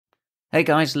Hey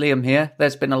guys, Liam here.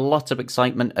 There's been a lot of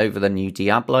excitement over the new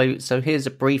Diablo, so here's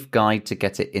a brief guide to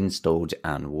get it installed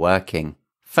and working.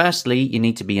 Firstly, you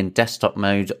need to be in desktop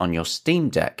mode on your Steam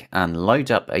Deck and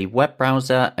load up a web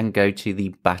browser and go to the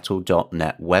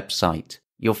battle.net website.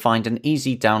 You'll find an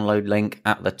easy download link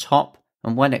at the top,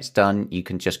 and when it's done, you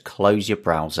can just close your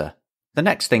browser. The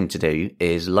next thing to do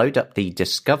is load up the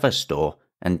Discover store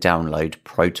and download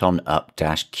Proton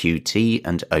Up-Qt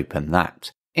and open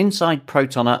that. Inside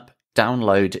Proton Up,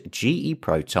 download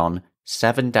GE-Proton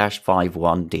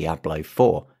 7-51 Diablo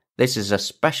 4. This is a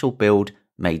special build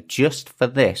made just for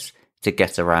this to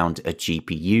get around a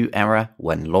GPU error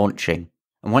when launching.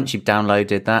 And once you've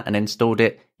downloaded that and installed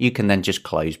it, you can then just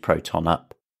close Proton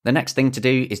Up. The next thing to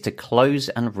do is to close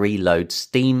and reload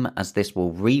Steam, as this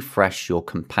will refresh your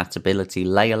compatibility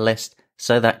layer list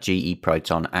so that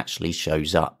GE-Proton actually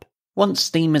shows up. Once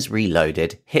Steam is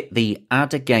reloaded, hit the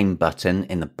Add a Game button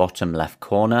in the bottom left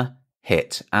corner,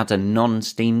 hit Add a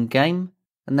Non-Steam Game,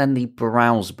 and then the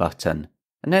Browse button.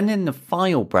 And then in the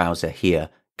File browser here,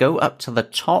 go up to the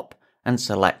top and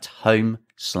select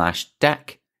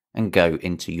Home/Deck and go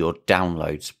into your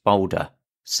Downloads folder.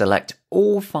 Select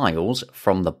all files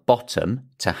from the bottom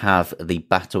to have the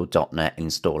Battle.net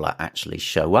installer actually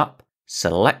show up.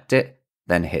 Select it,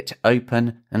 then hit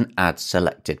Open and add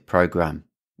selected program.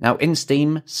 Now in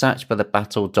Steam, search for the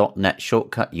Battle.net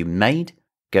shortcut you made,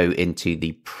 go into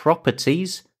the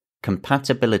Properties,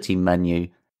 Compatibility menu,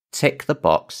 tick the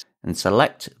box and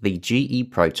select the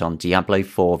GE-Proton Diablo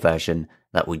 4 version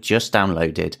that we just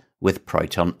downloaded with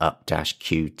Proton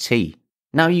Up-Qt.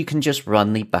 Now you can just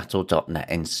run the Battle.net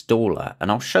installer, and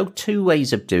I'll show two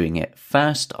ways of doing it,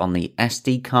 first on the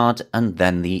SD card and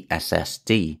then the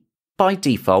SSD. By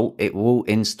default, it will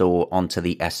install onto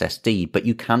the SSD, but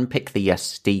you can pick the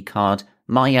SD card.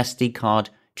 My SD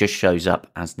card just shows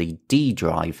up as the D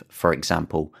drive, for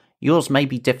example. Yours may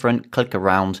be different, click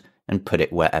around and put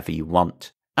it wherever you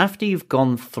want. After you've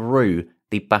gone through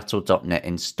the Battle.net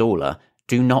installer,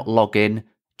 do not log in,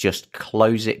 just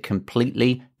close it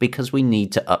completely because we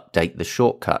need to update the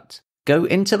shortcut. Go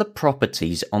into the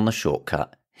properties on the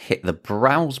shortcut, hit the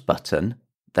Browse button,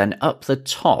 then up the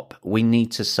top we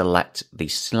need to select the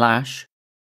 /,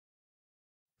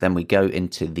 then we go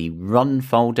into the Run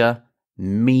folder,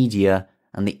 Media,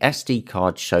 and the SD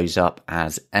card shows up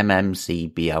as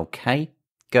MMCBLK.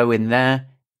 Go in there,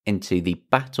 into the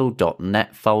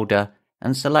Battle.net folder,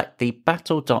 and select the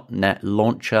Battle.net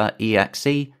Launcher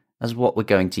EXE as what we're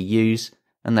going to use,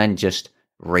 and then just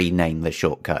rename the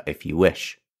shortcut if you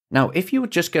wish. Now, if you were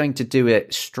just going to do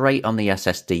it straight on the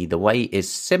SSD, the way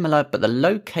is similar, but the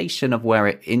location of where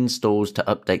it installs to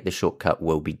update the shortcut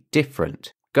will be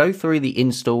different. Go through the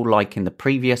install like in the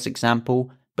previous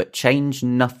example, but change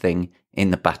nothing in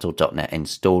the Battle.net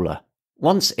installer.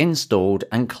 Once installed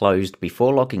and closed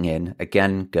before logging in,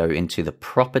 again go into the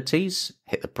Properties,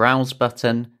 hit the Browse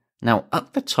button. Now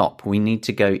up the top we need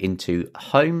to go into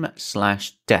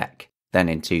Home/Deck, then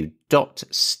into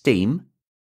 .steam,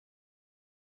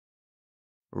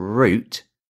 root,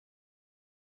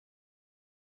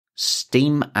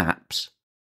 Steam apps,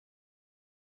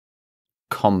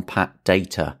 compat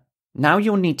data. Now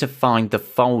you'll need to find the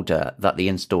folder that the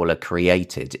installer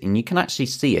created, and you can actually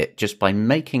see it just by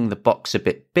making the box a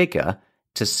bit bigger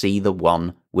to see the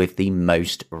one with the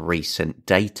most recent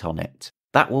date on it.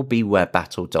 That will be where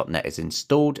Battle.net is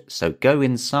installed, so go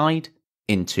inside,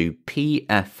 into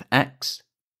PFX,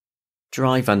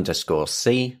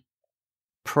 drive_C,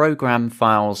 program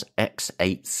files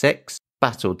x86,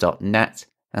 Battle.net,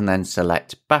 and then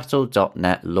select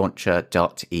Battle.net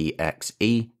Launcher.exe,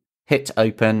 hit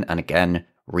Open, and again,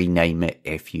 rename it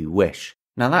if you wish.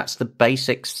 Now that's the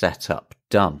basic setup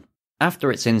done.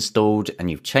 After it's installed and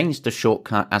you've changed the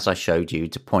shortcut as I showed you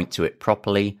to point to it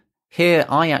properly, here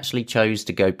I actually chose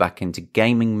to go back into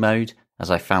gaming mode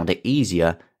as I found it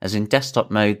easier, as in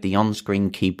desktop mode the on-screen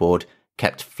keyboard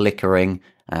kept flickering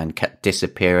and kept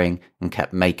disappearing and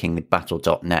kept making the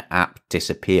Battle.net app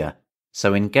disappear.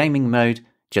 So in gaming mode,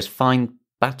 just find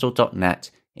Battle.net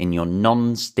in your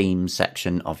non-Steam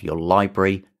section of your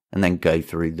library and then go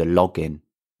through the login.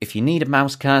 If you need a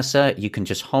mouse cursor, you can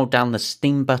just hold down the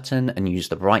Steam button and use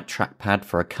the right trackpad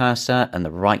for a cursor and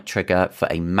the right trigger for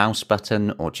a mouse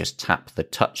button, or just tap the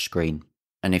touchscreen.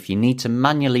 And if you need to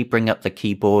manually bring up the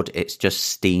keyboard, it's just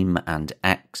Steam and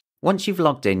X. Once you've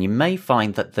logged in, you may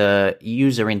find that the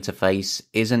user interface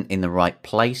isn't in the right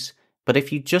place, but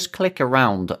if you just click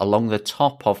around along the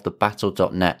top of the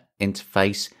Battle.net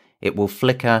interface, it will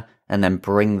flicker and then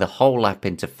bring the whole app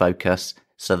into focus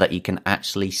so that you can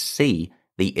actually see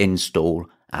the install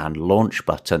and launch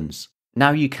buttons.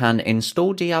 Now you can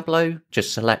install Diablo,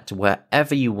 just select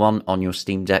wherever you want on your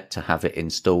Steam Deck to have it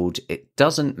installed. It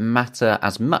doesn't matter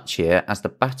as much here as the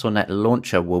Battle.net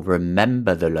launcher will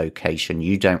remember the location.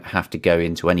 You don't have to go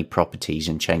into any properties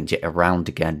and change it around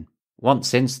again.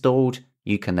 Once installed,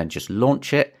 you can then just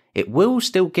launch it. It will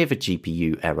still give a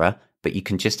GPU error, but you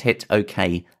can just hit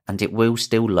OK and it will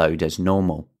still load as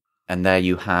normal. And there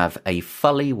you have a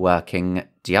fully working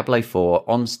Diablo 4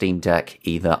 on Steam Deck,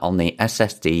 either on the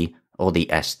SSD or the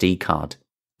SD card.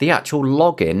 The actual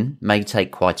login may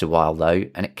take quite a while though,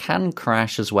 and it can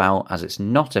crash as well as it's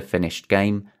not a finished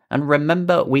game. And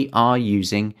remember, we are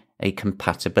using a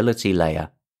compatibility layer.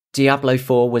 Diablo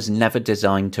 4 was never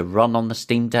designed to run on the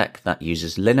Steam Deck that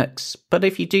uses Linux, but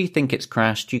if you do think it's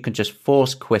crashed, you can just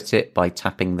force quit it by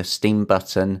tapping the Steam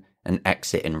button and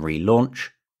exit and relaunch.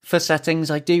 For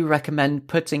settings, I do recommend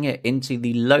putting it into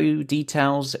the low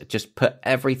details. Just put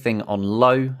everything on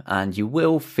low and you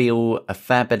will feel a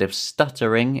fair bit of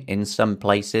stuttering in some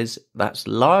places. That's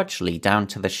largely down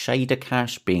to the shader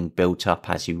cache being built up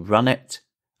as you run it.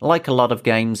 Like a lot of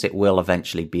games, it will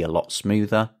eventually be a lot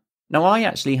smoother. Now, I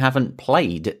actually haven't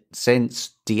played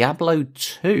since Diablo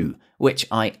 2, which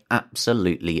I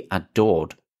absolutely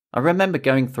adored. I remember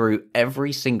going through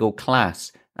every single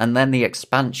class and then the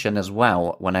expansion as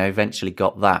well when I eventually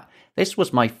got that. This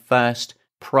was my first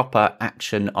proper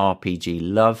action RPG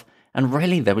love, and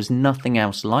really there was nothing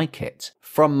else like it.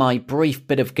 From my brief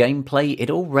bit of gameplay, it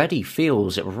already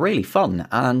feels really fun,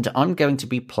 and I'm going to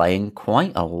be playing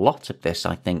quite a lot of this,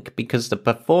 I think, because the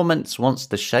performance once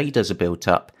the shaders are built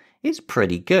up is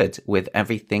pretty good with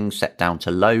everything set down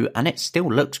to low, and it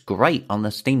still looks great on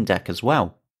the Steam Deck as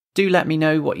well. Do let me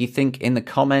know what you think in the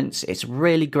comments. It's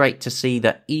really great to see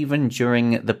that even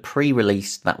during the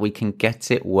pre-release that we can get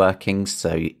it working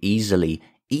so easily,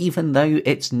 even though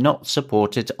it's not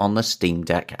supported on the Steam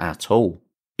Deck at all.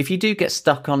 If you do get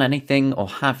stuck on anything or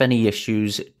have any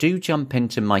issues, do jump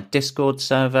into my Discord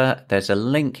server. There's a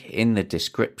link in the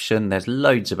description. There's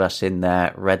loads of us in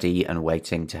there ready and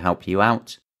waiting to help you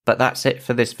out. But that's it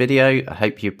for this video. I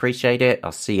hope you appreciate it.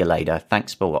 I'll see you later.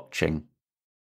 Thanks for watching.